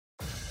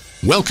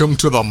Welcome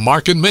to the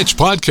Mark and Mitch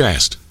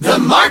podcast. The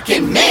Mark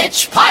and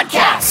Mitch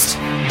podcast.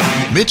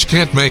 Mitch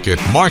can't make it.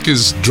 Mark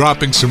is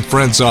dropping some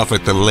friends off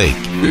at the lake.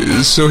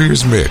 So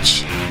here's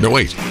Mitch. No,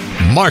 wait.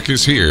 Mark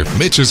is here.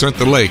 Mitch is at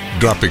the lake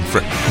dropping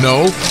friends.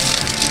 No.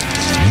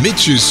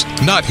 Mitch is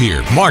not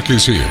here. Mark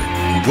is here.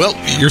 Well,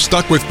 you're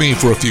stuck with me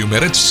for a few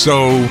minutes,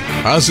 so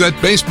how's that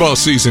baseball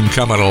season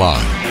coming along?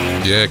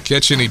 Yeah,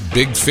 catch any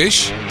big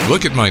fish?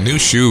 Look at my new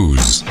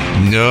shoes.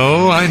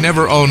 No, I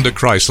never owned a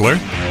Chrysler.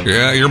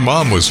 Yeah, your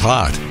mom was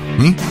hot.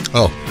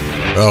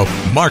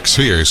 Oh, Mark's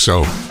here,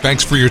 so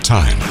thanks for your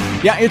time.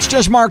 Yeah, it's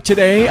just Mark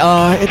today.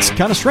 It's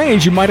kind of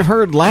strange. You might have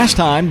heard last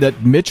time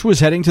that Mitch was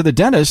heading to the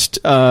dentist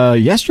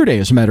yesterday,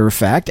 as a matter of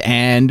fact.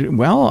 And,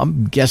 well,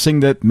 I'm guessing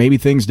that maybe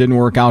things didn't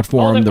work out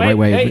for him the right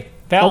way. Hey.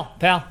 Pal.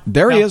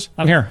 There he is.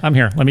 I'm here.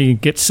 Let me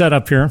get set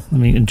up here. Let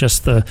me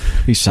adjust the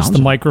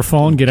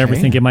microphone, get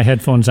everything, get my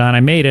headphones on. I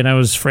made it. I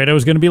was afraid I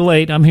was going to be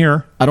late. I'm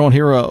here. I don't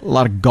hear a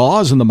lot of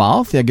gauze in the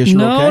mouth. I guess you're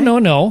okay?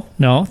 No.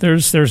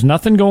 There's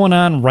nothing going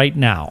on right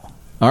now.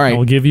 All right.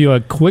 I'll give you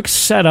a quick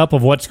setup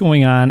of what's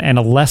going on and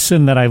a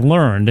lesson that I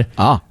learned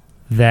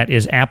that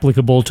is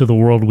applicable to the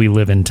world we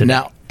live in today.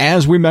 Now,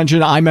 as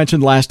I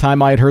mentioned last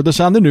time, I had heard this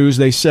on the news.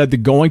 They said that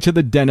going to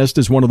the dentist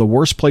is one of the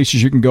worst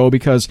places you can go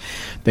because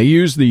they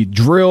use the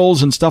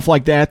drills and stuff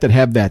like that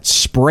have that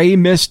spray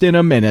mist in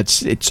them, and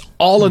it's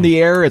all in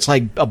the air. It's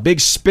like a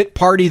big spit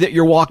party that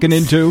you're walking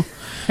into.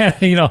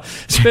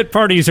 Spit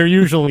parties are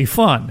usually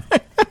fun.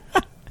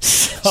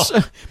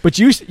 But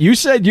you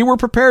said you were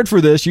prepared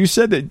for this. You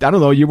said that, I don't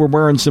know, you were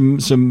wearing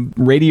some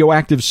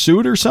radioactive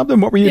suit or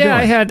something. What were you doing?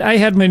 Yeah, I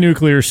had my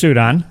nuclear suit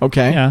on.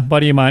 Okay. Yeah, a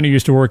buddy of mine who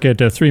used to work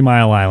at 3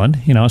 Mile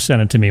Island,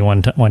 sent it to me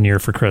one year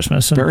for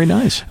Christmas. And very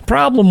nice.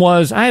 Problem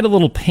was I had a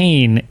little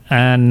pain,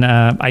 and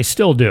I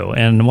still do,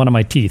 in one of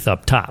my teeth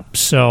up top.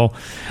 So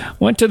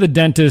went to the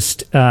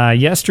dentist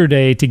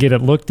yesterday to get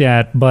it looked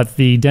at, but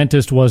the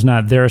dentist was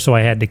not there, so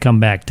I had to come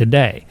back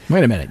today.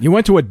 Wait a minute. You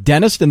went to a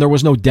dentist and there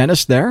was no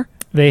dentist there?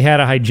 They had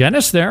a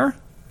hygienist there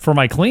for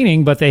my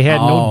cleaning, but they had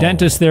no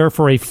dentist there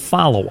for a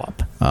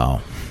follow-up.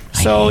 Oh.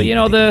 So,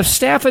 the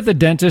staff at the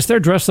dentist,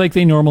 they're dressed like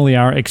they normally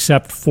are,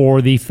 except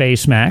for the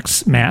face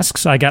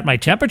masks. I got my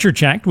temperature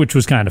checked, which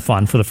was kind of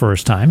fun for the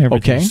first time.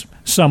 Everything's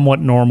somewhat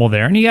normal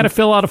there. And you got to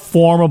fill out a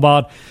form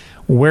about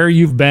where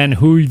you've been,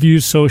 who you've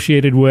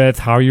associated with,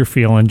 how you're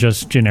feeling,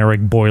 just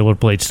generic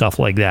boilerplate stuff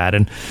like that.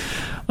 And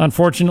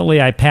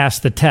unfortunately, I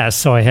passed the test,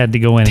 so I had to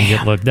go in and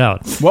get looked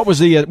out. What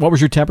was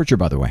your temperature,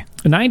 by the way?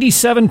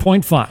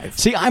 97.5.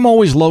 See, I'm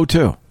always low,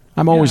 too.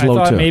 I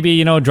thought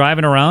maybe,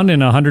 driving around in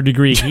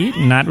 100-degree heat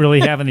and not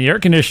really having the air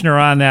conditioner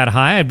on that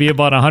high, I'd be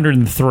about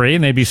 103,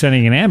 and they'd be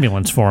sending an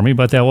ambulance for me,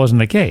 but that wasn't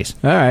the case.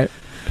 All right.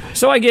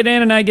 So I get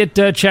in and I get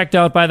checked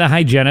out by the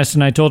hygienist,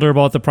 and I told her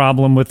about the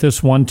problem with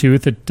this one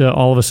tooth that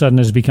all of a sudden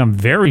has become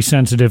very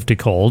sensitive to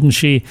cold. And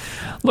she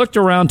looked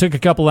around, took a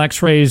couple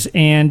x-rays,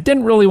 and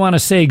didn't really want to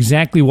say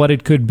exactly what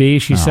it could be.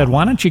 She said,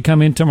 why don't you come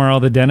in tomorrow?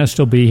 The dentist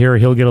will be here.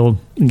 He'll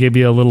give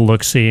you a little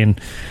look-see, and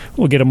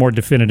we'll get a more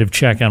definitive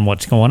check on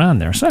what's going on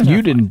there. So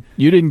you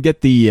didn't get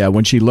the,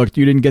 when she looked,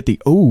 you didn't get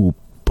the, oh,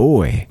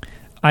 boy.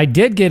 I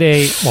did get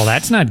well,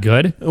 that's not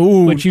good.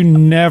 Ooh. But you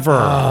never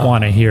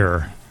want to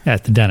hear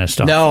at the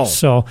dentist office. No.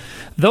 So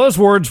those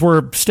words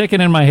were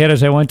sticking in my head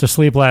as I went to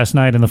sleep last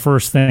night, and the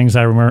first things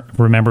I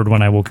remembered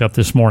when I woke up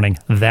this morning,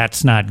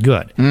 that's not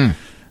good.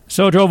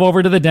 So I drove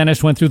over to the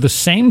dentist, went through the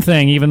same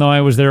thing, even though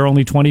I was there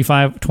only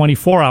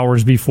 24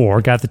 hours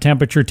before, got the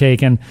temperature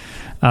taken,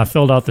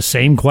 filled out the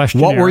same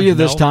questionnaire. What were you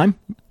this time?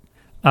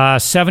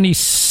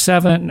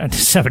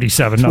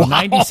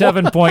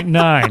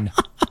 97.9.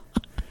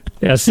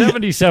 Yeah,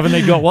 77.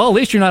 They go, well, at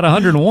least you're not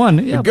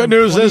 101. Yeah, the good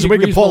news is we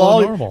can pull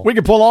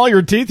all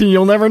your teeth and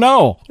you'll never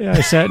know. Yeah, I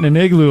sat in an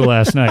igloo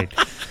last night.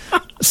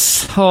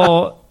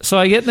 So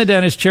I get in the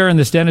dentist chair, and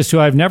this dentist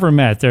who I've never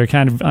met, they're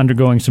kind of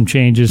undergoing some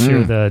changes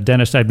here. The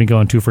dentist I've been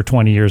going to for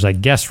 20 years, I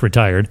guess,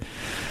 retired.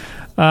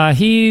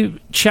 He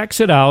checks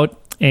it out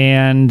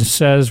and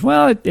says,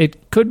 well,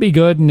 it could be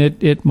good and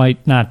it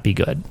might not be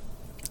good.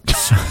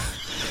 So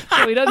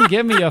he doesn't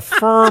give me a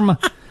firm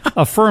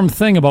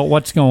thing about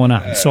what's going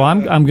on. So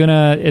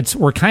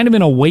we're kind of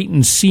in a wait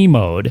and see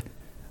mode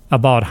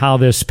about how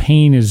this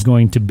pain is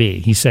going to be.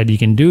 He said you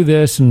can do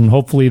this and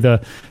hopefully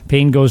the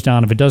pain goes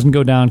down. If it doesn't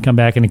go down, come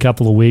back in a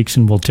couple of weeks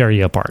and we'll tear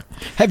you apart.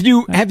 Have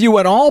you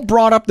at all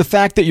brought up the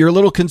fact that you're a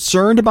little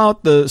concerned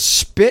about the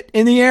spit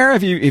in the air?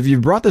 Have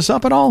you brought this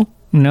up at all?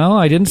 No,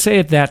 I didn't say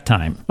it that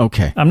time.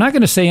 Okay. I'm not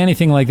going to say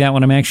anything like that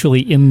when I'm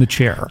actually in the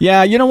chair.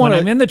 Yeah, you don't want to.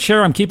 When I'm in the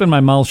chair, I'm keeping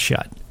my mouth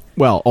shut.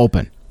 Well,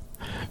 open.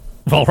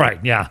 Well, right,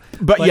 yeah.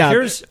 But yeah,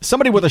 here's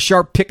somebody with a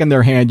sharp pick in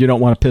their hand, you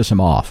don't want to piss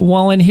them off.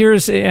 Well, and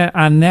here's,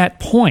 on that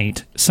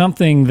point,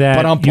 something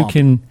that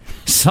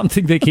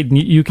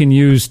you can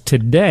use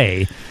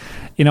today.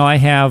 I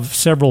have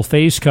several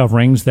face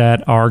coverings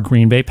that are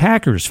Green Bay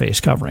Packers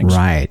face coverings.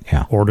 Right,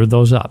 yeah. Ordered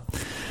those up.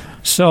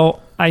 So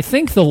I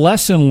think the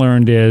lesson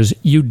learned is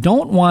you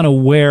don't want to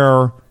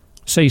wear,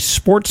 say,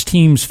 sports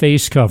teams'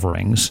 face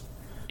coverings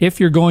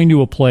if you're going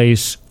to a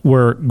place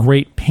where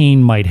great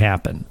pain might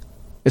happen.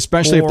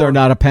 Especially if they're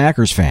not a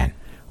Packers fan.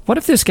 What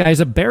if this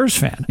guy's a Bears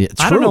fan? Yeah, it's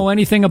I don't true. know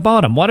anything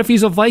about him. What if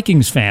he's a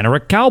Vikings fan or a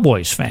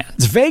Cowboys fan?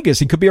 It's Vegas.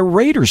 He could be a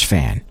Raiders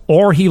fan.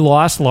 Or he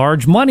lost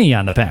large money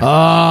on the Packers.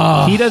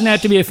 Oh. He doesn't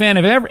have to be a fan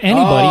of anybody,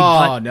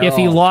 but no. if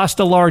he lost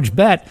a large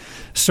bet,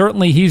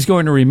 certainly he's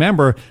going to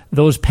remember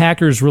those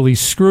Packers really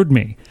screwed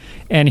me.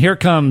 And here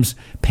comes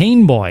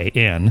Pain Boy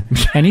in,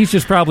 and he's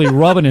just probably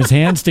rubbing his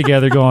hands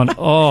together going,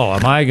 oh,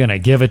 am I going to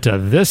give it to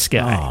this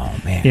guy?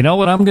 Oh, man. You know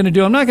what I'm going to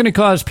do? I'm not going to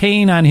cause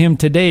pain on him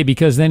today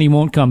because then he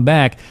won't come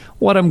back.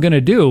 What I'm going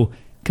to do,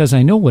 because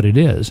I know what it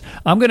is,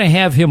 I'm going to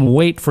have him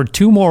wait for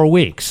 2 more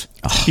weeks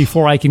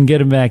before I can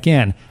get him back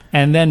in.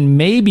 And then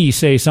maybe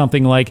say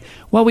something like,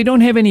 well, we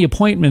don't have any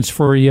appointments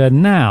for you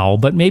now,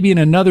 but maybe in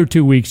another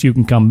 2 weeks you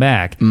can come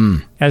back,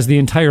 as the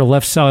entire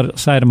left side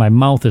of my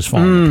mouth is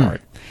falling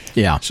apart.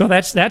 Yeah. So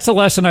that's a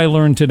lesson I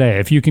learned today.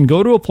 If you can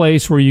go to a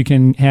place where you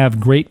can have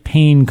great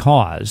pain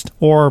caused,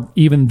 or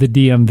even the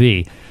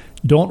DMV,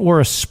 don't wear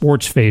a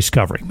sports face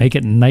covering. Make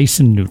it nice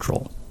and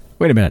neutral.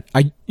 Wait a minute.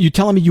 Are you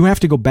telling me you have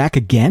to go back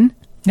again?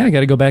 Yeah, I got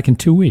to go back in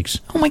 2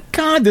 weeks. Oh, my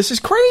God. This is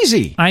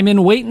crazy. I'm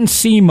in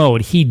wait-and-see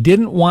mode. He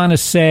didn't want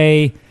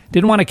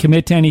to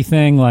commit to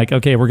anything like,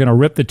 okay, we're going to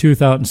rip the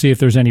tooth out and see if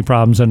there's any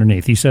problems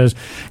underneath. He says,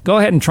 go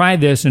ahead and try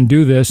this and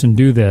do this and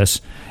do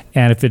this.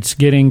 And if it's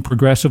getting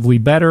progressively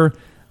better,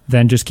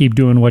 then just keep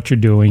doing what you're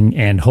doing,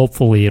 and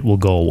hopefully it will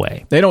go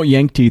away. They don't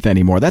yank teeth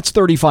anymore. That's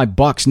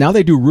 $35. Now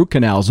they do root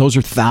canals. Those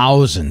are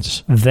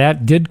thousands.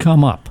 That did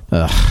come up.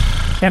 Ugh.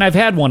 And I've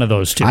had one of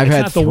those, too. I've It's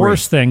had not the 3.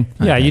 worst thing.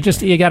 Yeah, you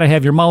got to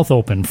have your mouth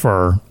open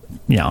for,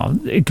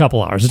 a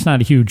couple hours. It's not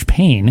a huge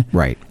pain.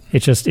 Right.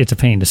 It's a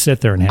pain to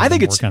sit there and have I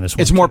think work on this.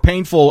 it's more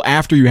painful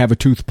after you have a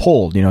tooth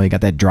pulled. You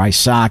got that dry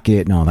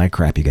socket and all that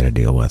crap you got to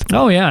deal with.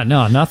 Oh, yeah.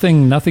 No,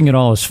 nothing at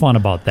all is fun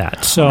about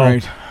that. So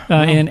Right.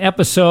 in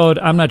episode,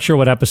 I'm not sure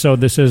what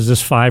episode this is,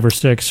 this 5 or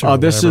 6 or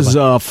This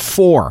whatever, is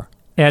 4.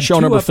 Add Show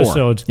 2 number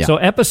episodes. 4. Yeah. So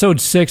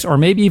episode 6 or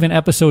maybe even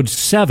episode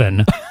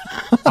 7,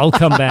 I'll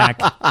come back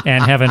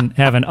and have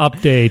an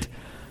update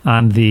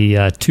on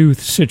the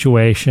tooth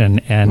situation,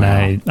 and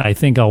wow. I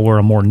think I'll wear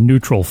a more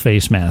neutral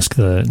face mask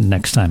the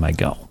next time I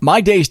go.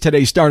 My days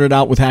today started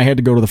out with I had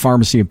to go to the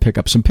pharmacy and pick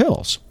up some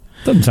pills.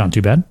 Doesn't sound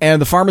too bad. And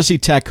the pharmacy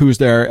tech who's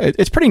there,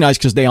 it's pretty nice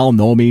because they all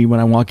know me when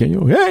I walk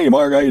in. Hey,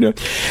 Mark, how you doing?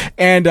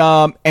 And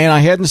I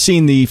hadn't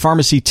seen the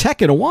pharmacy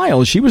tech in a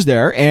while. She was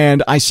there,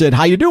 and I said,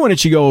 "How you doing?" And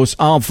she goes,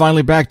 "Oh, I'm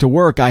finally back to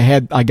work.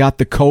 I got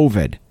the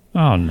COVID."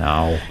 Oh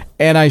no!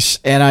 And I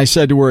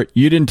said to her,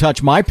 "You didn't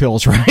touch my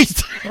pills,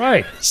 right?"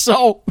 Right.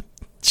 So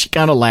she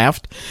kind of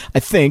laughed, I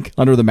think,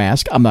 under the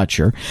mask. I'm not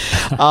sure.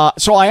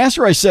 So I asked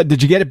her, I said,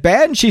 "Did you get it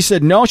bad?" And she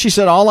said, "No." She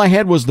said, "All I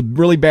had was the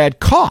really bad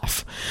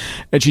cough."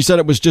 And she said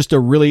it was just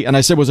and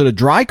I said, "Was it a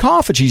dry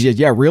cough?" And she said,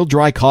 "Yeah, real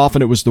dry cough.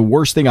 And it was the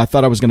worst thing. I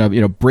thought I was going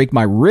to, break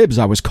my ribs.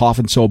 I was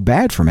coughing so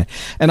bad from it."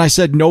 And I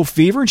said, "No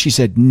fever?" And she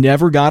said,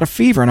 "Never got a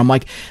fever." And I'm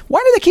like, why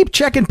do they keep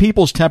checking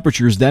people's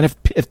temperatures then?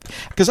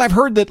 Because I've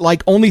heard that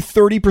like only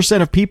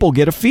 30% of people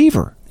get a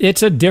fever.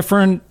 It's a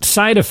different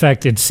side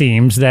effect, it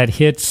seems, that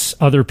hits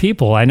other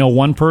people. I know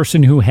one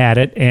person who had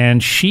it,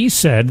 and she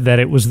said that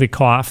it was the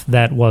cough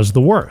that was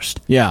the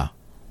worst. Yeah.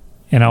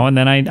 And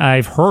then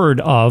I've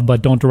heard of,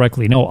 but don't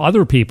directly know,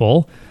 other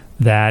people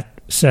that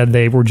said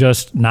they were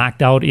just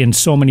knocked out in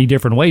so many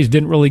different ways,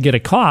 didn't really get a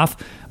cough,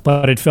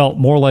 but it felt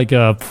more like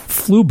a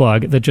flu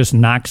bug that just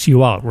knocks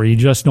you out, where you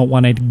just don't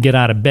want to get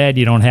out of bed,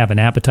 you don't have an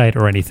appetite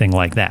or anything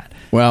like that.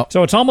 Well,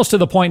 so it's almost to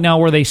the point now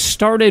where they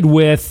started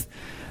with,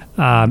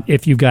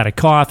 if you've got a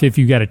cough, if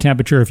you've got a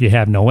temperature, if you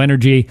have no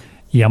energy,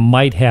 you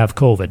might have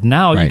COVID.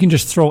 Now right. You can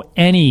just throw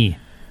any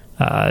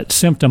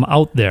symptom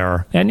out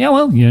there, and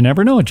you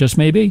never know. It just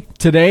may be.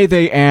 Today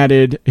they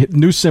added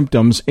new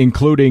symptoms,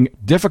 including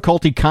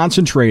difficulty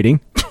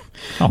concentrating,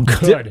 oh,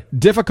 good,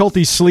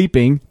 difficulty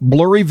sleeping,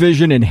 blurry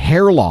vision, and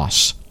hair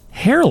loss.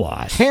 Hair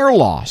loss. Hair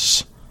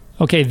loss.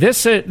 Okay,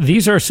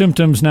 these are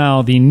symptoms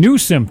now. The new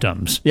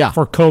symptoms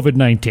for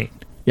COVID-19.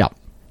 Yeah.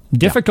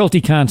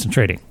 Difficulty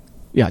concentrating.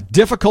 Yeah,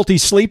 difficulty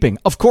sleeping.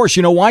 Of course,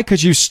 you know why?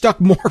 Because you stuck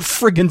more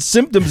friggin'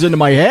 symptoms into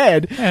my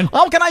head. And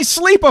how can I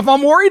sleep if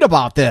I'm worried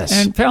about this?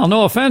 And, pal,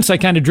 no offense, I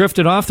kind of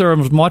drifted off there. I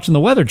was watching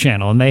the Weather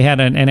Channel, and they had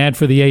an ad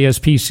for the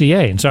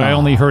ASPCA, and so I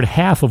only heard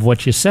half of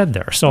what you said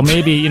there. So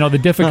maybe, the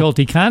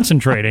difficulty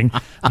concentrating,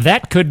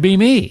 that could be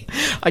me.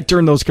 I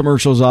turned those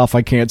commercials off.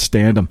 I can't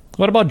stand them.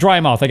 What about dry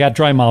mouth? I got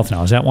dry mouth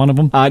now. Is that one of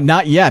them?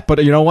 Not yet,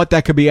 but you know what?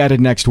 That could be added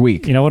next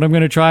week. You know what I'm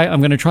going to try?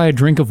 I'm going to try a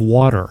drink of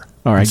water.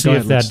 All right, see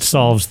if that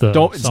solves the.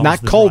 It's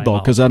not cold though,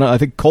 because I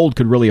think cold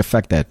could really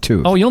affect that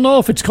too. Oh, you'll know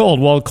if it's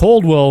cold. Well,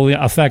 cold will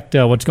affect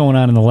what's going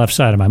on in the left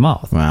side of my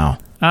mouth. Wow.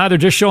 They're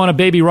just showing a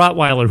baby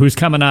Rottweiler who's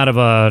coming out of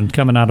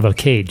a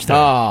cage. There.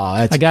 Oh,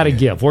 that's. I got to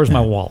give. Where's my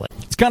wallet?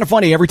 It's kind of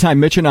funny. Every time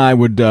Mitch and I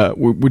would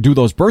do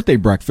those birthday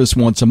breakfasts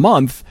once a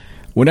month.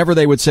 Whenever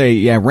they would say,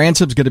 "Yeah,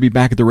 Ransom's going to be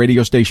back at the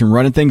radio station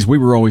running things," we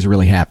were always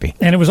really happy.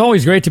 And it was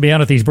always great to be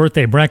out at these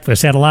birthday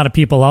breakfasts. Had a lot of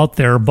people out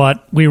there,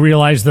 but we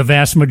realized the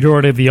vast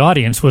majority of the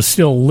audience was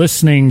still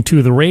listening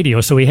to the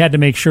radio, so we had to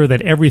make sure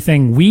that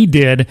everything we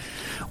did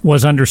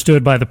was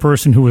understood by the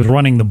person who was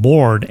running the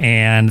board,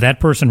 and that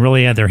person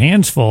really had their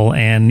hands full.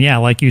 And yeah,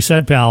 like you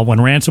said, pal, when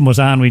Ransom was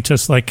on, we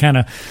just like kind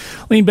of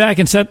leaned back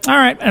and said, all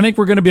right, I think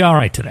we're going to be all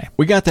right today.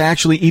 We got to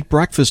actually eat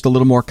breakfast a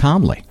little more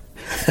calmly,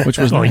 which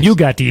was nice. You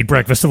got to eat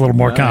breakfast a little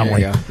more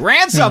calmly.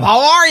 Ransom, how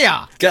are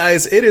ya?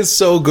 Guys, it is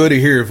so good to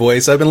hear your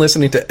voice. I've been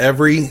listening to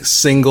every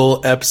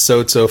single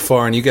episode so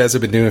far, and you guys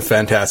have been doing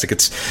fantastic.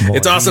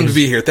 It's awesome to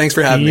be here. Thanks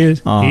for having me.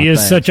 He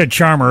is such a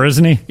charmer,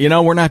 isn't he? You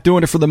know, we're not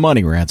doing it for the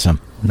money,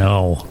 Ransom.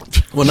 No.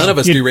 Well, none of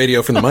us do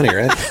radio for the money,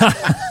 right?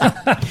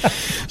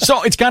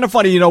 So it's kind of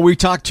funny, we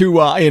talked to,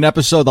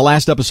 the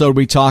last episode,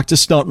 we talked to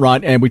Stunt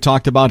Runt, and we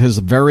talked about his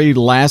very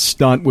last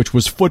stunt, which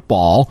was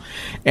football.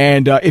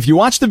 And if you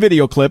watch the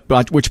video clip,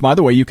 which, by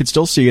the way, you can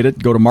still see it,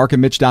 go to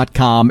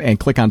markandmitch.com and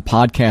click on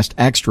podcast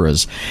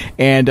extras.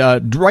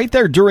 And right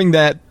there during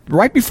that,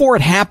 right before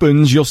it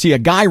happens, you'll see a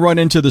guy run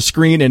into the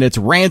screen, and it's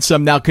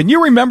Ransom. Now, can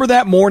you remember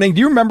that morning? Do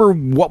you remember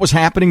what was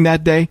happening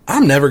that day?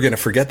 I'm never going to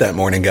forget that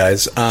morning,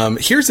 guys.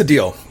 Here's the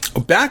deal.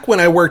 Back when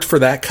I worked for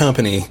that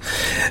company,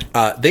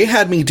 they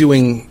had me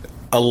doing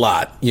a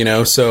lot,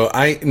 so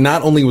I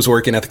not only was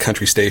working at the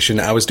country station,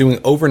 I was doing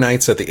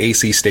overnights at the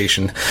AC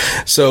station.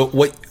 So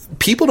what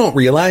people don't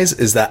realize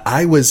is that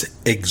I was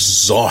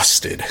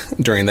exhausted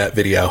during that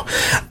video.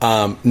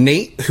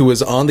 Nate, who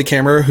was on the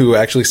camera, who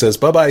actually says,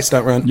 bye-bye,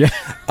 Stunt Run. Yeah.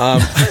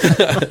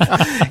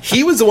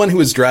 He was the one who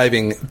was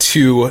driving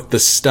to the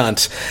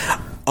stunt.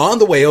 On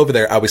the way over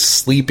there, I was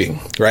sleeping,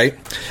 right?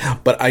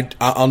 But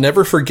I'll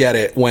never forget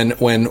it when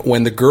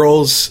the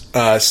girls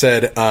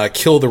said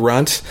 "kill the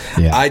runt."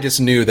 Yeah. I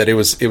just knew that it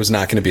was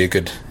not going to be a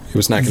good. It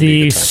was not going to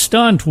be a good time. The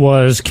stunt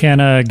was: can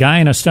a guy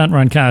in a stunt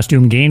run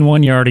costume gain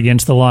 1 yard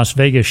against the Las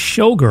Vegas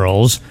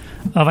Showgirls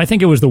of, I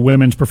think it was the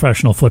Women's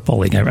Professional Football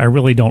League. I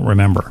really don't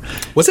remember.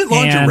 Was it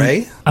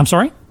lingerie? I'm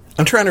sorry?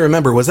 I'm trying to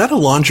remember. Was that a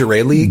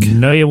lingerie league?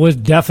 No,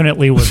 it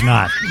definitely was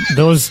not.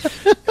 Those,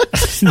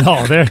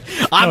 no,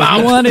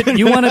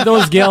 you wanted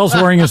those gals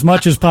wearing as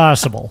much as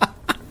possible.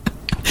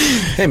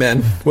 Hey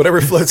man,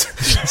 whatever floats.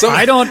 So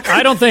I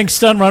don't think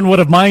Stunt Run would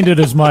have minded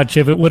as much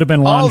if it would have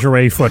been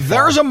lingerie football.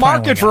 There's a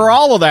market for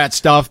all of that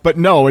stuff, but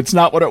no, it's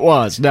not what it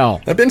was. No,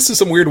 I've been to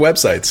some weird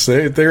websites.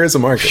 There is a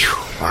market.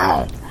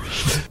 Wow.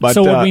 But,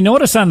 so what we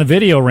notice on the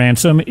video,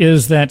 Ransom,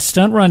 is that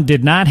Stunt Run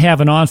did not have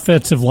an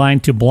offensive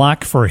line to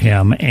block for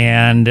him.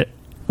 And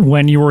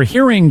when you were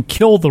hearing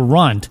 "kill the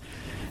runt,"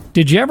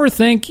 did you ever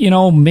think,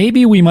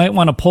 maybe we might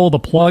want to pull the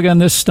plug on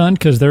this stunt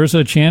because there's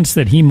a chance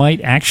that he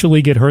might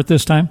actually get hurt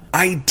this time?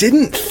 I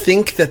didn't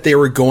think that they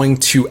were going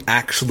to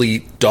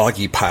actually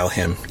doggy pile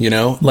him,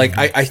 Like,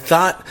 I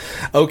thought,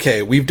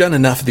 okay, we've done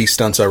enough of these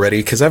stunts already,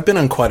 because I've been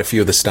on quite a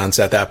few of the stunts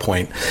at that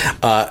point.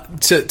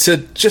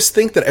 To just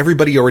think that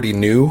everybody already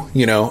knew,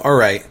 all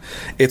right,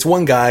 it's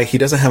one guy, he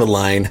doesn't have a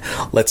line,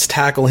 let's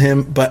tackle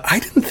him. But I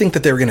didn't think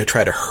that they were going to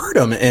try to hurt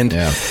him. And,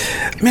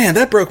 man,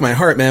 that broke my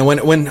heart, man.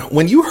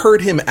 When you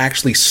heard him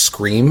actually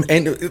scream,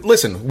 and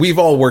listen, we've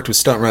all worked with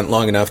Stunt Runt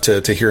long enough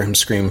to hear him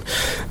scream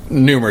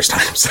numerous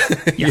times,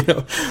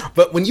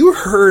 But when you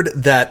heard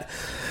that,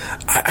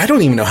 I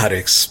don't even know how to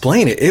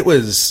explain it. It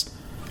was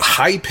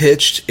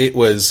high-pitched, it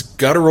was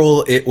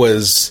guttural, it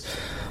was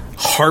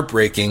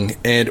heartbreaking.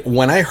 And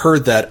when I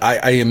heard that,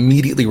 I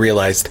immediately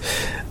realized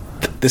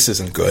this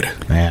isn't good.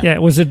 Man. Yeah,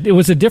 it was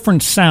a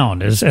different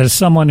sound. As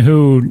someone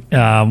who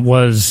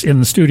was in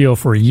the studio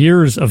for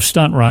years of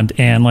Stunt Runt,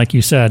 and like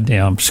you said,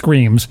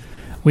 screams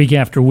week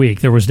after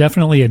week, there was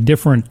definitely a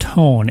different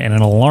tone, and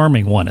an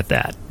alarming one at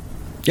that.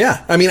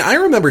 Yeah, I mean, I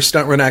remember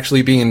Stunt Run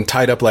actually being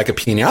tied up like a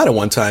piñata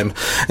one time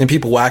and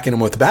people whacking him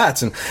with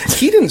bats, and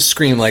he didn't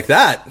scream like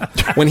that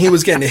when he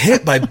was getting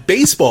hit by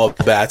baseball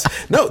bats.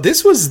 No,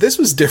 this was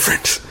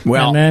different.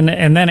 Well, and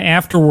then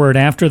afterward,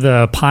 after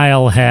the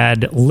pile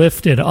had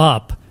lifted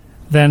up,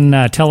 then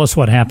tell us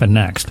what happened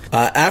next.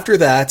 After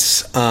that,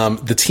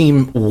 the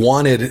team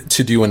wanted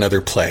to do another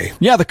play.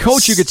 Yeah, the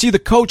coach, you could see the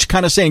coach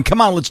kind of saying,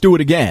 come on, let's do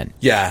it again.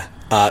 Yeah.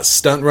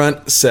 Stunt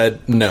Runt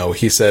said no.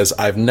 He says,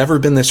 I've never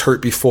been this hurt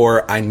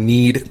before. I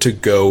need to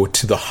go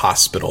to the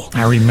hospital.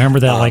 I remember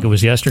that like it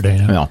was yesterday.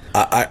 Yeah.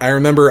 I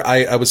remember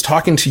I was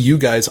talking to you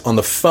guys on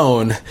the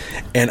phone,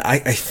 and I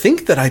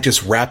think that I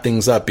just wrapped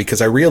things up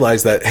because I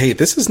realized that, hey,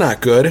 this is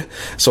not good.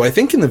 So I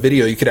think in the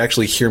video you could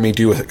actually hear me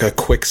do a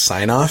quick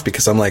sign-off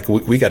because I'm like,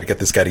 we got to get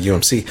this guy to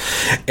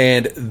UMC.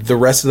 And the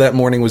rest of that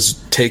morning was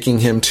taking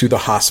him to the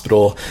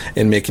hospital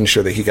and making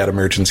sure that he got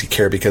emergency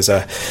care because,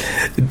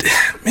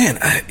 man,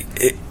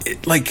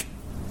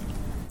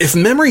 if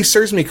memory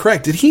serves me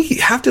correct, did he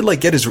have to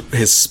get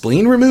his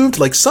spleen removed?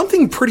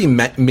 Something pretty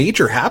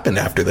major happened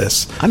after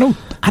this. I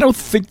don't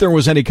think there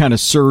was any kind of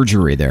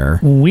surgery there.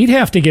 We'd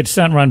have to get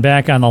Stunt Run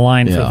back on the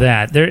line for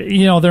that.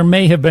 There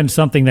may have been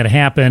something that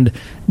happened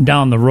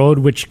down the road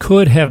which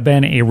could have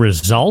been a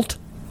result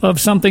of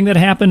something that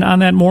happened on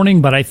that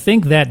morning, but I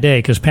think that day,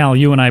 because Pal,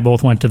 you and I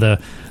both went to the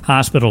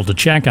hospital to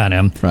check on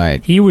him.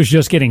 Right. He was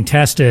just getting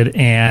tested,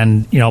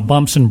 and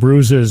bumps and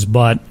bruises,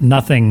 but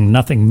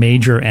nothing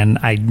major. And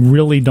I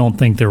really don't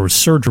think there was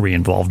surgery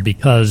involved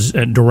because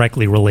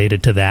directly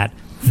related to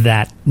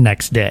that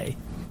next day.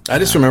 I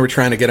just remember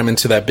trying to get him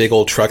into that big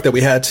old truck that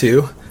we had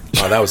too.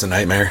 Oh, that was a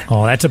nightmare.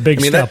 Oh, that's a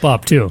big step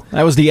up too.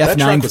 That was the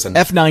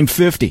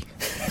F950.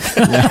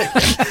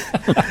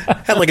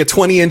 Had like a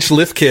 20-inch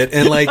lift kit,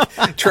 and like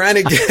trying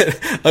to get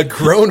a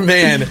grown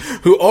man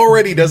who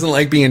already doesn't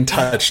like being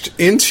touched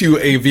into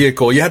a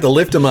vehicle. You had to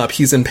lift him up.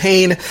 He's in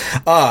pain.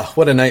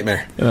 What a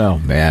nightmare. Oh,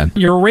 man.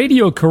 Your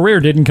radio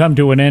career didn't come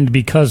to an end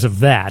because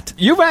of that.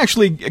 You've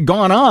actually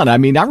gone on. I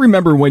mean, I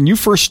remember when you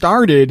first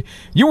started,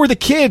 you were the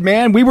kid,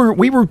 man. We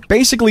were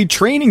basically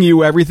training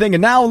you everything,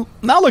 and now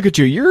look at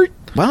you.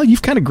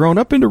 You've kind of grown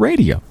up into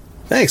radio.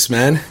 Thanks,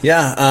 man.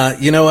 Yeah,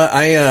 you know what?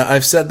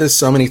 I've said this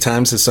so many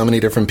times to so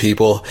many different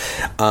people.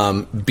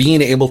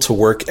 Being able to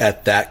work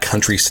at that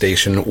country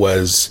station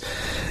was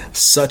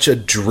such a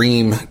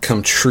dream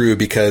come true,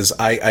 because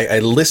I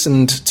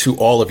listened to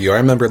all of you. I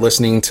remember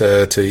listening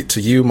to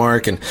you,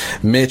 Mark, and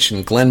Mitch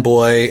and Glenn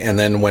Boy, and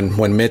then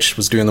when Mitch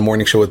was doing the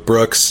morning show with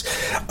Brooks,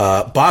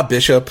 Bob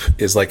Bishop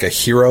is like a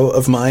hero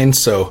of mine.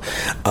 So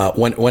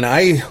when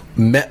I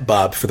met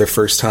Bob for the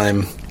first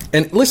time.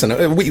 And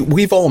listen,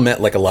 we've all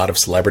met like a lot of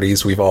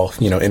celebrities. We've all,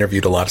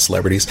 interviewed a lot of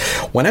celebrities.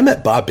 When I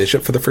met Bob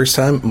Bishop for the first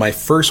time, my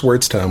first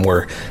words to him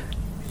were,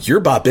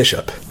 "You're Bob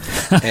Bishop."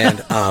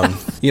 And,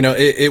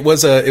 it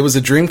was a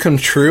dream come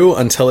true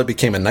until it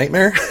became a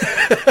nightmare.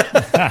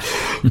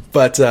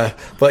 But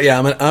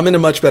yeah, I'm in a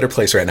much better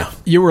place right now.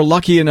 You were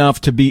lucky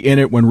enough to be in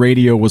it when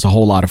radio was a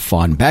whole lot of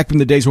fun. Back in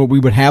the days when we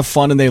would have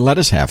fun and they let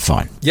us have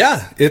fun.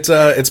 Yeah,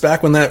 it's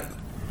back when that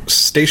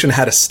station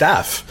had a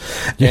staff,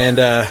 and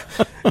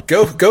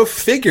go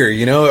figure,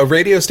 a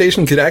radio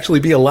station could actually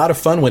be a lot of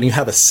fun when you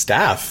have a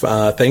staff.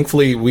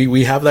 Thankfully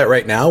we have that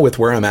right now with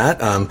where I'm at.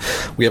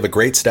 We have a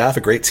great staff,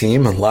 a great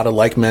team, a lot of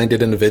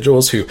like-minded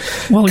individuals who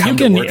you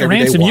can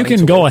Ransom, you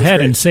can go ahead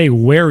and say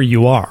where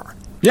you are.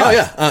 Yeah. Oh,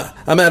 yeah.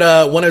 I'm at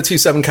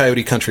 102.7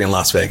 Coyote Country in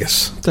Las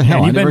Vegas. What the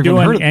hell? And Never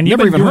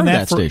even heard of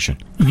that station.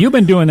 You've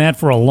been doing that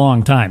for a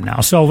long time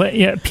now. So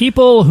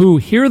people who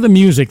hear the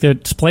music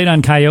that's played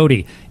on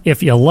Coyote,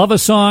 if you love a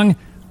song,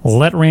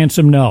 let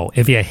Ransom know.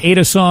 If you hate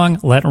a song,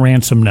 let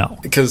Ransom know.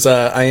 Because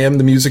I am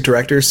the music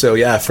director, so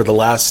yeah, for the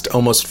last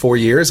almost 4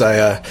 years,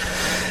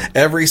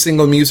 every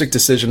single music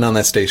decision on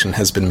that station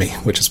has been me,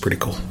 which is pretty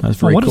cool. That's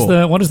very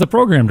cool. What does the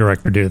program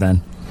director do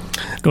then?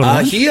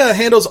 He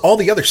handles all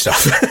the other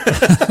stuff.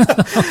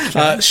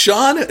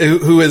 Sean,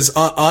 who is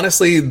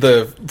honestly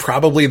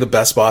probably the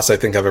best boss I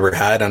think I've ever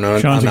had. I'm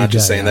not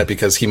just saying that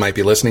because he might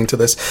be listening to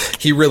this.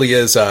 He really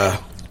is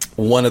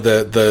one of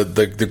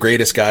the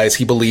greatest guys.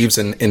 He believes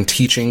in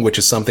teaching, which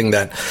is something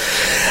that,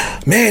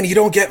 man, you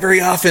don't get very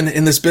often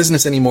in this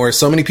business anymore.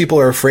 So many people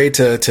are afraid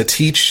to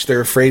teach.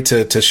 They're afraid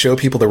to show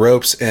people the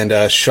ropes.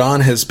 And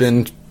Sean has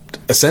been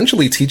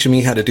essentially teaching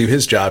me how to do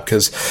his job,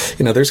 because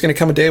there's going to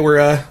come a day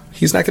where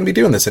he's not going to be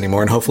doing this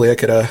anymore, and hopefully I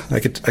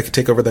could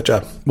take over that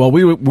job. Well,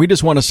 we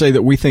just want to say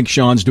that we think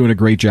Sean's doing a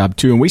great job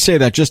too, and we say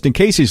that just in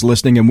case he's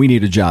listening and we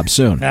need a job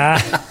soon.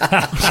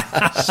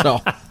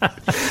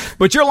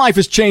 But your life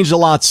has changed a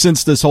lot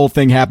since this whole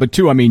thing happened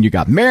too. I mean, you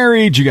got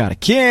married, you got a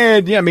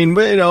kid. Yeah, I mean,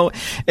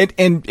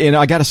 and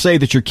I got to say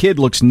that your kid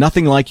looks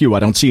nothing like you. I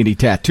don't see any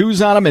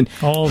tattoos on him. And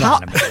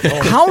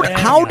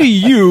how do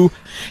you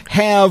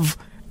have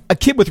a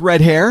kid with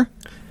red hair?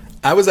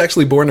 I was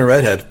actually born a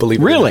redhead, believe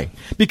it or not. Really?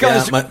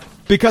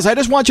 Because I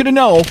just want you to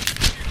know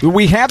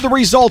we have the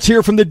results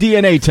here from the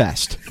DNA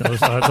test.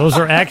 Those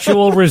are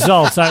actual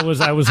results. I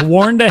was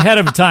warned ahead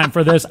of time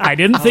for this. I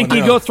didn't think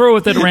you'd go through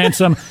with it,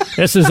 Ransom.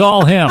 This is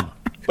all him.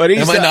 But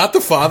am I not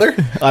the father?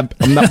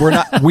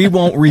 We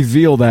won't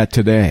reveal that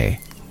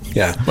today.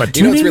 Yeah, but what's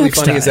really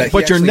funny is that.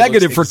 But you're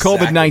negative for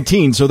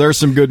COVID-19, so there's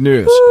some good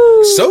news.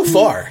 So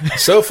far.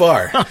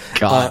 Oh,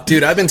 God.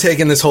 Dude, I've been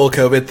taking this whole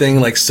COVID thing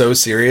like so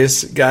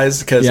serious, guys,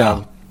 because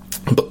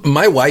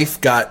my wife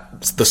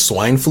got the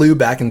swine flu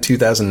back in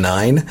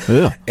 2009,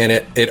 and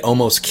it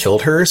almost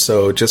killed her.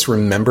 So just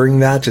remembering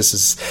that just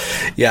is,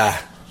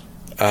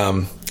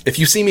 if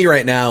you see me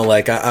right now,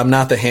 like I'm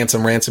not the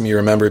handsome Ransom you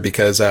remember,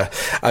 because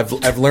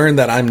I've learned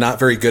that I'm not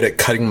very good at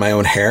cutting my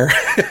own hair.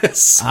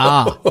 So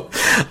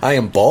I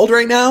am bald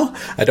right now.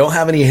 I don't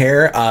have any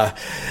hair.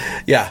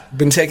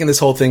 Been taking this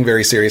whole thing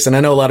very serious, and I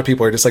know a lot of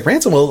people are just like,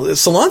 Ransom, well,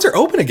 salons are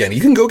open again. You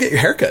can go get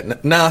your hair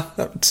cut. Nah,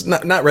 it's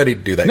not ready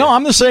to do that. No, yet.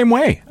 I'm the same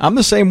way.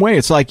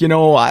 It's like, I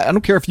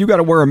don't care if you got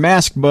to wear a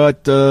mask,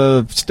 but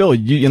still,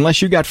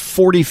 unless you got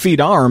 40 feet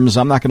arms,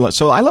 I'm not going to let.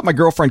 So I let my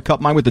girlfriend cut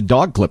mine with the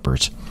dog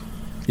clippers.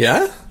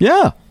 Yeah?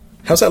 Yeah.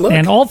 How's that look?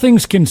 And all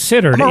things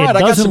considered, it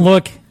doesn't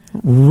look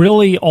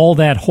really all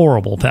that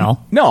horrible,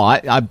 pal. No, I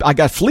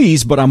got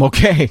fleas, but I'm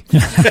okay.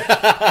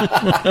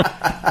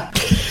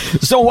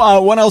 So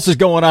what else is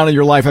going on in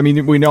your life? I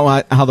mean, we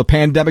know how the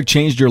pandemic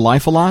changed your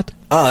life a lot.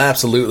 Oh,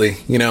 absolutely.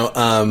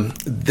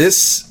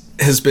 This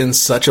has been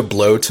such a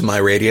blow to my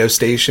radio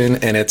station,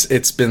 and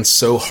it's been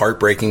so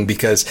heartbreaking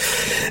because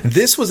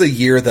this was a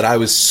year that I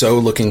was so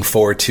looking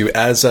forward to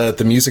as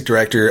the music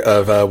director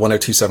of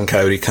 1027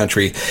 Coyote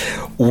Country.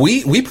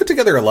 We put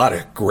together a lot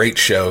of great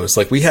shows.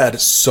 Like, we had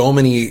so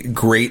many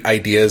great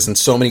ideas and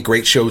so many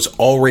great shows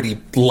already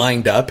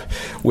lined up,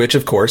 which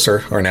of course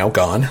are now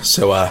gone.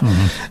 So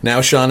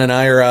now Sean and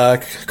I are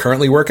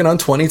currently working on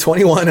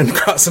 2021 and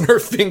crossing our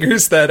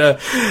fingers that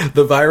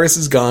the virus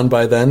is gone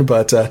by then.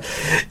 But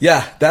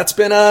yeah, that's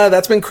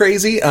been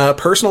crazy.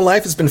 Personal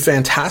life has been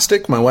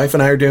fantastic. My wife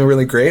and I are doing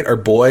really great. Our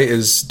boy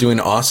is doing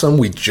awesome.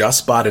 We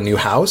just bought a new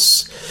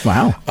house.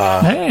 Wow.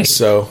 Hey.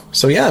 So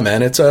yeah,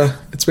 man, it's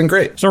been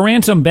great. So,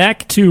 Ransom,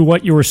 back to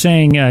what you were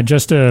saying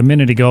just a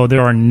minute ago.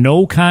 There are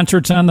no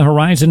concerts on the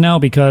horizon now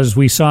because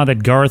we saw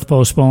that Garth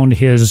postponed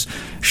his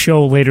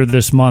show later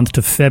this month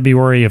to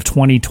February of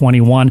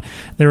 2021.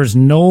 There's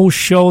no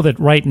show that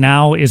right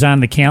now is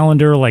on the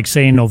calendar, like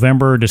say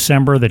November or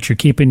December, that you're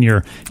keeping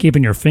your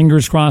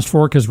fingers crossed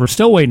for, because we're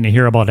still waiting to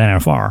hear about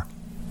NFR.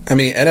 I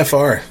mean,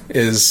 NFR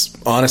is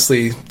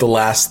honestly the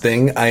last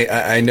thing.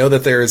 I know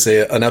that there is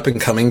an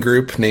up-and-coming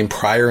group named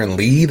Pryor and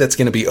Lee that's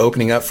going to be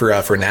opening up for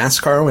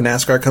NASCAR when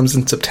NASCAR comes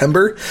in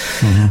September.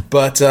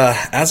 But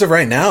as of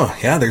right now,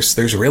 yeah,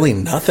 there's really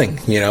nothing.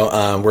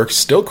 We're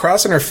still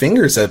crossing our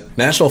fingers that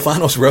National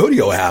Finals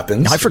Rodeo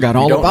happens. I forgot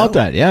all about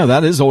that. Yeah,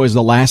 that is always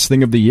the last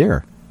thing of the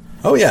year.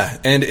 Oh yeah,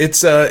 and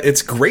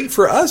it's great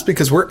for us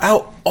because we're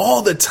out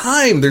all the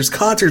time. There's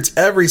concerts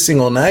every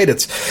single night.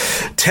 It's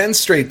 10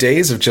 straight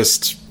days of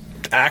just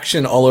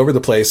action all over the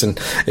place, and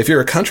if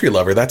you're a country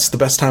lover, that's the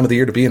best time of the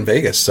year to be in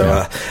Vegas.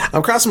 So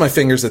I'm crossing my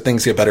fingers that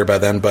things get better by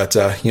then, but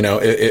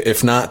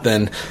if not,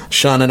 then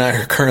Sean and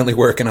I are currently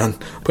working on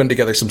putting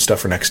together some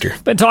stuff for next year.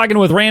 Been talking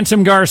with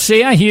Ransom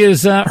Garcia. He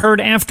has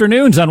heard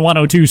afternoons on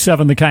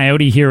 1027 The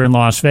Coyote here in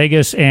Las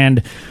Vegas,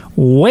 and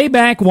way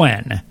back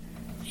when,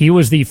 he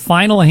was the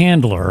final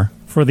handler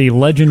for the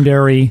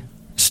legendary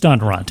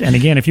Stunt Runt. And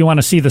again, if you want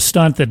to see the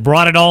stunt that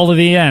brought it all to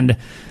the end,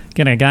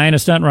 can a guy in a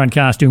Stunt Run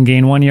costume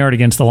gain 1 yard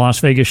against the Las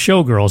Vegas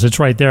Showgirls? It's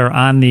right there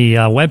on the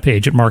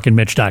webpage at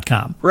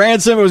markandmitch.com.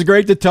 Ransom, it was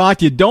great to talk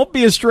to you. Don't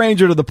be a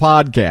stranger to the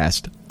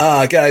podcast.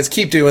 Guys,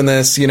 keep doing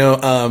this.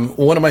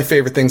 One of my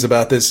favorite things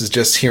about this is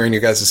just hearing you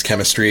guys'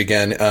 chemistry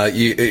again.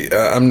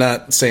 I'm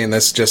not saying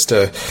this just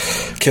to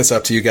kiss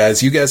up to you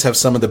guys. You guys have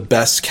some of the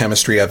best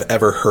chemistry I've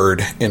ever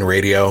heard in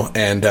radio.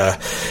 And,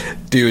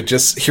 dude,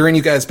 just hearing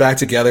you guys back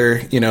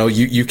together,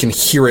 you can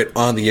hear it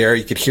on the air.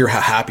 You could hear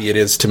how happy it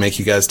is to make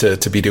you guys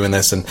to be doing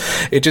this. And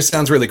it just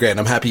sounds really great. And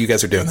I'm happy you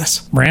guys are doing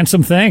this.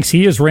 Ransom, thanks.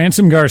 He is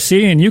Ransom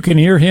Garcia, and you can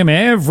hear him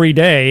every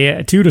day.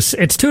 It's 2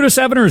 to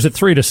 7, or is it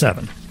 3 to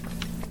 7?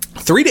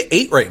 3 to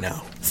 8 right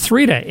now.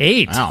 3 to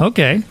 8. Wow.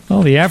 Okay.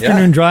 Well, the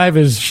afternoon drive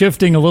is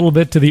shifting a little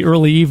bit to the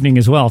early evening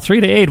as well. 3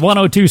 to 8,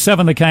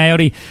 1027 The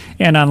Coyote,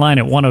 and online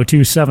at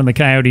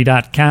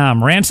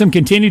 1027thecoyote.com. Ransom,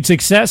 continued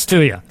success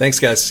to you. Thanks,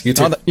 guys. You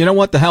too. You know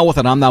what? The hell with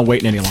it. I'm not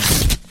waiting any longer.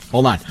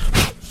 Hold on.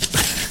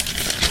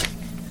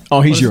 Oh,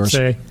 he's yours.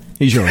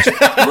 He's yours.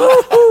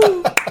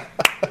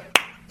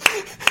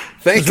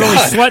 Thank God. Really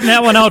sweating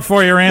that one out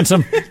for you,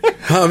 Ransom.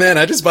 Oh, man,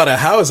 I just bought a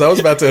house. I was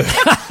about to...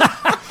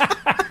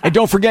 And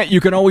don't forget,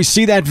 you can always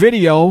see that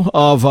video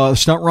of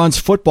Stunt Runt's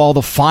football,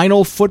 the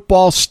final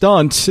football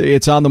stunt.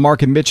 It's on the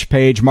Mark and Mitch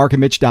page,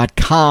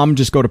 markandmitch.com.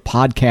 Just go to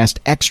podcast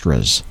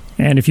extras.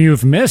 And if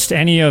you've missed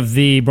any of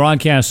the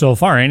broadcasts so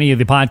far, any of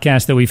the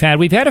podcasts that we've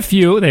had a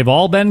few. They've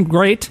all been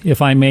great, if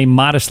I may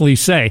modestly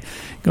say.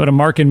 Go to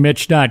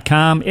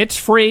markandmitch.com. It's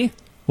free.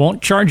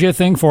 Won't charge you a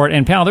thing for it.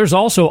 And, pal, there's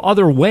also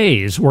other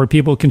ways where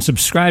people can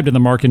subscribe to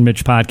the Mark and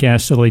Mitch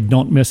podcast so they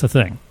don't miss a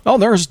thing. Oh,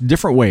 there's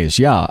different ways,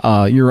 yeah.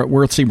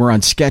 Let's see, we're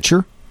on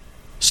Stitcher.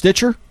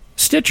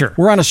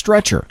 We're on a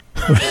stretcher.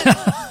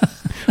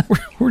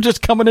 We're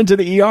just coming into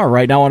the ER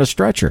right now on a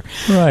stretcher.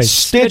 Right.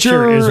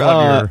 Stitcher is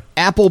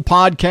Apple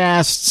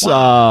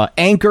Podcasts,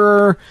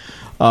 Anchor,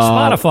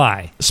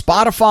 Spotify.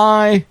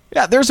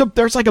 Yeah, there's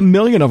like a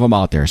million of them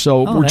out there.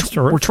 So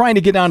we're trying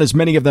to get on as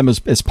many of them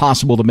as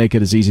possible to make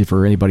it as easy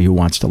for anybody who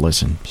wants to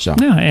listen. So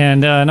yeah,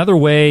 and another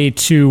way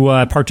to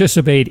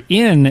participate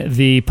in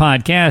the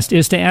podcast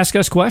is to ask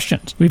us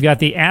questions. We've got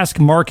the Ask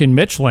Mark and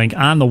Mitch link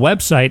on the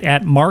website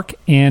at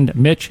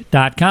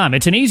markandmitch.com.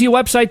 It's an easy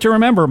website to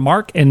remember,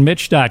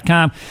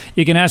 markandmitch.com.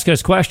 You can ask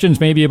us questions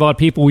maybe about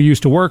people we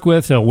used to work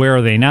with, where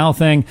are they now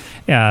thing,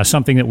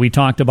 something that we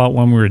talked about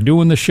when we were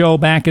doing the show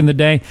back in the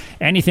day,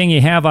 anything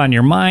you have on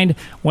your mind.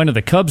 When are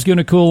the Cubs going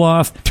to cool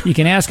off? You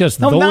can ask us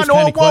those kind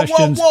of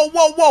questions.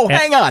 Whoa.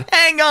 Hang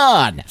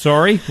on.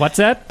 Sorry, what's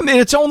that? I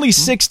mean, it's only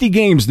 60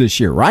 games this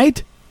year,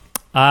 right?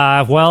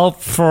 Well,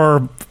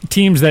 for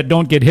teams that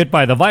don't get hit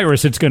by the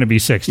virus, it's going to be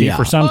 60. Yeah.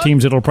 For some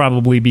teams, it'll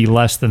probably be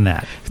less than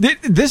that.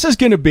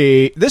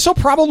 This will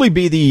probably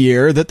be the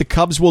year that the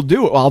Cubs will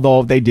do it,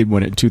 although they did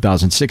win it in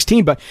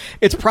 2016, but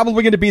it's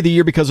probably going to be the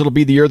year because it'll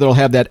be the year that'll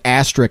have that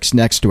asterisk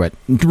next to it.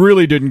 It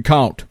really didn't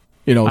count.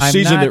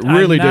 season that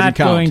really didn't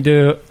count.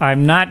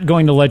 I'm not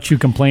going to let you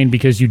complain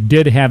because you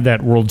did have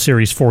that World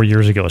Series 4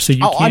 years ago. So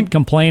you can't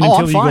complain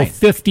until you go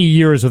 50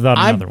 years without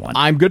another one.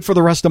 I'm good for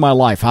the rest of my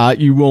life.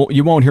 You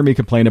won't hear me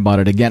complain about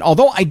it again.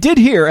 Although I did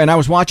hear, and I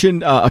was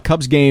watching a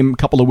Cubs game a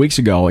couple of weeks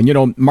ago,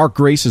 and Mark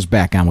Grace is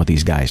back on with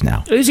these guys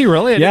now. Is he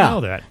really? I didn't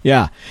know that.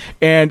 Yeah.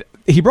 And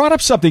he brought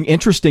up something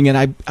interesting, and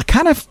I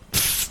kind of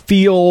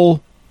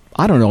feel,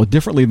 I don't know,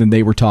 differently than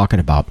they were talking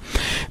about.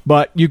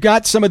 But you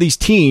got some of these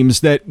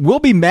teams that will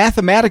be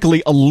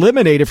mathematically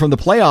eliminated from the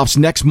playoffs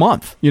next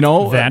month.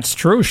 That's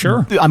true,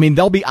 sure. I mean,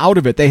 they'll be out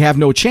of it. They have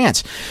no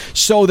chance.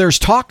 So there's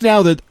talk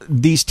now that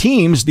these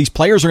teams, these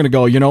players are going to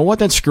go, you know what,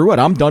 then screw it.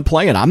 I'm done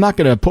playing. I'm not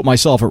going to put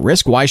myself at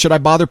risk. Why should I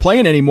bother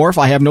playing anymore if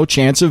I have no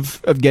chance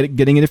of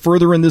getting any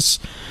further in this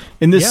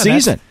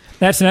season?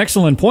 That's an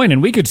excellent point, and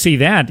we could see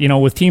that,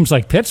 with teams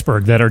like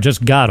Pittsburgh that are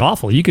just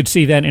god-awful. You could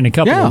see that in a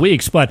couple of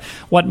weeks, but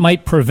what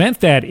might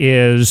prevent that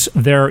is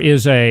there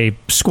is a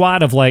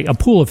squad of a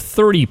pool of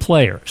 30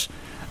 players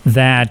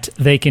that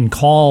they can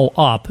call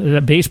up.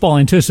 Baseball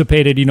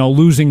anticipated,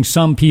 losing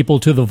some people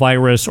to the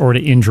virus or to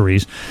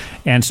injuries,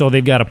 and so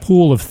they've got a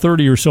pool of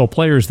 30 or so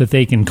players that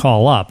they can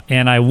call up.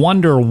 And I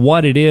wonder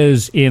what it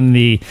is in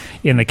the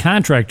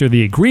contract or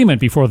the agreement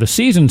before the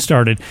season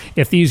started,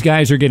 if these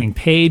guys are getting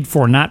paid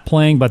for not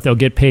playing, but they'll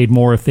get paid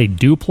more if they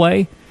do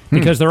play,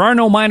 because there are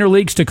no minor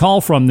leagues to call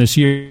from this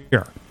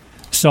year.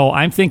 So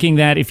I'm thinking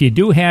that if you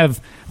do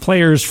have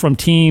players from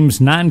teams,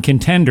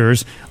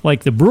 non-contenders,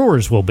 like the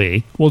Brewers will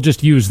be, we'll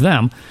just use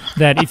them,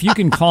 that if you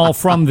can call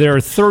from their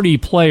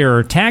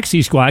 30-player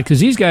taxi squad, because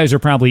these guys are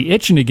probably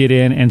itching to get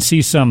in and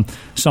see some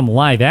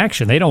live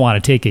action. They don't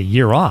want to take a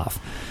year off.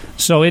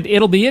 So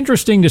it'll be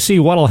interesting to see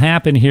what will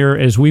happen here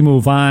as we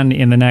move on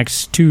in the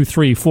next 2,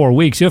 3, 4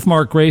 weeks. If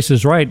Mark Grace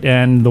is right,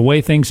 and the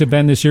way things have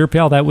been this year,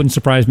 pal, that wouldn't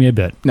surprise me a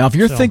bit. Now, if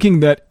you're thinking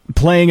that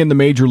playing in the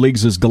major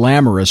leagues is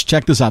glamorous,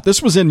 check this out.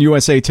 This was in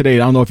USA Today. I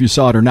don't know if you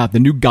saw it or not. The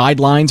new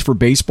guidelines for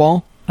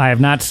baseball. I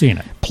have not seen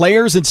it.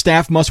 Players and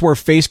staff must wear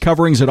face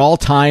coverings at all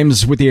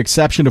times, with the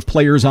exception of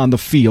players on the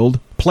field.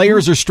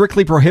 Players are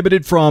strictly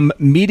prohibited from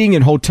meeting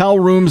in hotel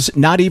rooms,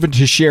 not even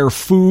to share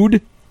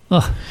food.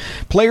 Ugh.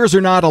 Players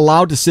are not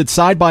allowed to sit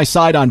side by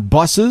side on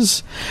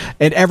buses,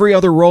 and every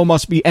other row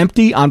must be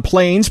empty. On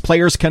planes,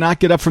 players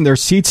cannot get up from their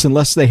seats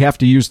unless they have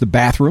to use the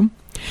bathroom.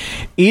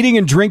 Eating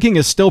and drinking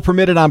is still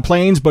permitted on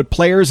planes, but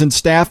players and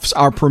staffs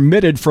are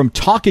permitted from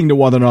talking to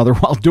one another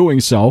while doing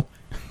so.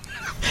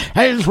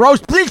 Hey, this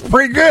roast beef's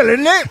pretty good,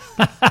 isn't it?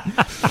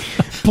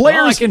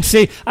 Players,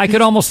 I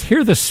could almost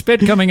hear the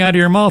spit coming out of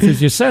your mouth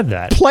as you said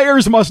that.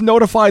 Players must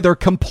notify their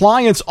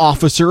compliance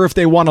officer if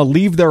they want to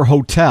leave their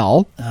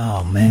hotel.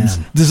 Oh, man.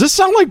 Does this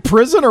sound like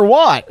prison or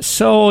what?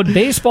 So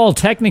baseball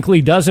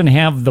technically doesn't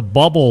have the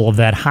bubble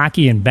that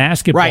hockey and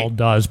basketball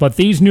does, but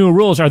these new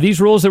rules, are these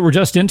rules that were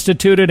just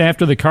instituted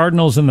after the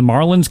Cardinals and the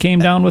Marlins came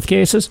down with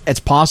cases? It's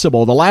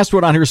possible. The last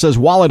one on here says,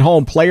 while at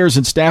home, players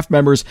and staff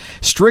members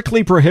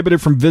strictly prohibited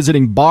from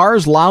visiting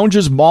bars,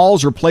 lounges,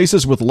 malls, or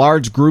places with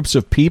large groups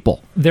of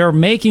people. They're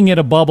making it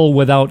a bubble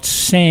without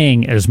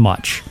saying as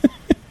much.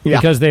 Yeah.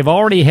 Because they've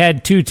already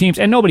had two teams,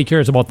 and nobody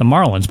cares about the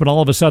Marlins, but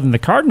all of a sudden the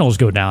Cardinals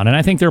go down, and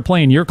I think they're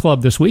playing your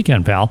club this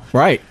weekend, pal.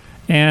 Right.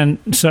 And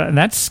so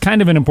that's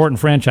kind of an important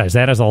franchise.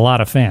 That has a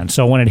lot of fans.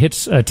 So when it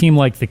hits a team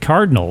like the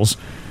Cardinals,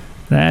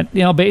 that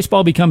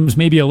baseball becomes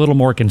maybe a little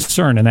more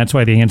concerned, and that's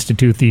why they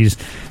institute these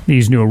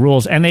new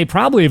rules. And they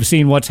probably have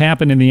seen what's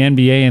happened in the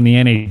NBA and the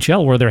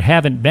NHL, where there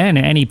haven't been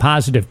any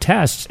positive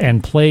tests,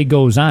 and play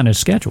goes on as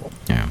scheduled.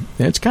 Yeah,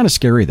 it's kind of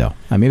scary, though.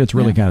 I mean, it's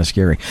really kind of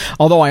scary.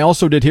 Although I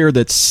also did hear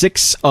that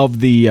 6 of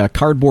the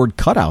cardboard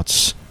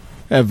cutouts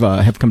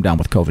have come down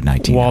with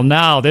COVID-19. Well,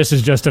 now this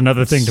is just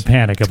another thing to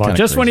panic about.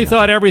 Just when you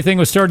thought everything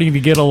was starting to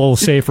get a little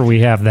safer, we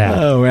have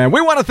that. Oh, man. We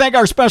want to thank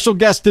our special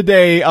guest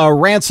today,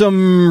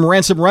 Ransom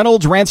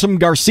Reynolds, Ransom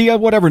Garcia,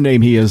 whatever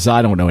name he is.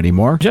 I don't know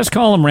anymore. Just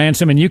call him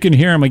Ransom, and you can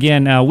hear him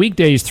again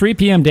weekdays, 3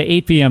 p.m. to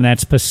 8 p.m.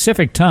 That's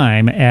Pacific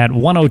time at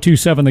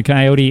 1027 The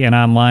Coyote and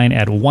online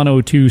at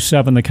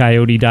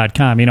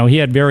 1027thecoyote.com. He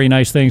had very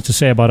nice things to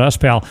say about us,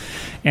 pal.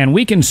 And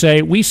we can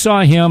say we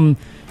saw him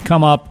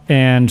come up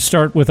and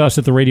start with us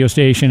at the radio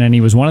station, and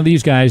he was one of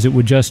these guys that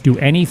would just do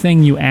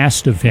anything you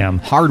asked of him.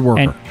 Hard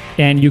worker.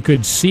 And you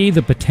could see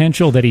the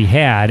potential that he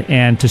had,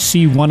 and to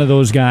see one of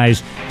those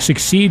guys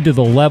succeed to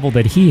the level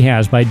that he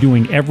has by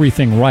doing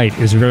everything right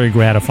is very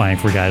gratifying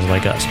for guys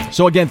like us.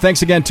 So again,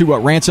 thanks again to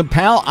Ransom,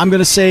 pal. I'm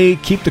going to say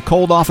keep the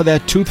cold off of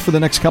that tooth for the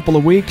next couple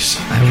of weeks.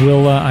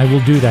 I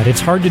will do that.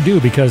 It's hard to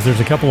do because there's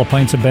a couple of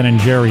pints of Ben &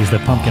 Jerry's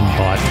that Pumpkin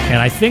bought, and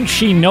I think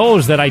she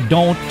knows that I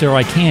don't or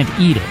I can't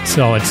eat it.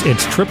 So it's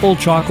triple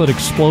chocolate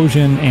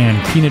explosion and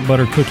peanut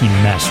butter cookie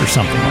mess or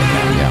something like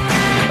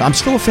that. Yeah. I'm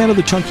still a fan of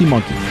the Chunky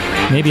Monkey.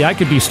 Maybe I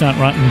could be Stunt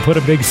Runt and put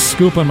a big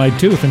scoop on my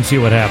tooth and see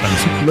what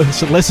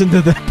happens. Listen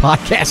to the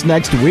podcast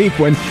next week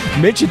when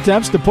Mitch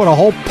attempts to put a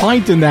whole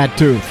pint in that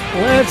tooth.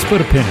 Let's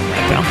put a pin in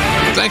that,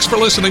 pal. Thanks for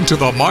listening to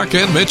the Mark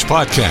and Mitch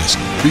podcast.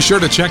 Be sure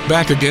to check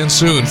back again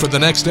soon for the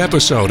next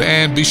episode,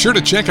 and be sure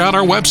to check out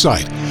our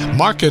website,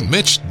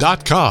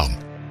 markandmitch.com.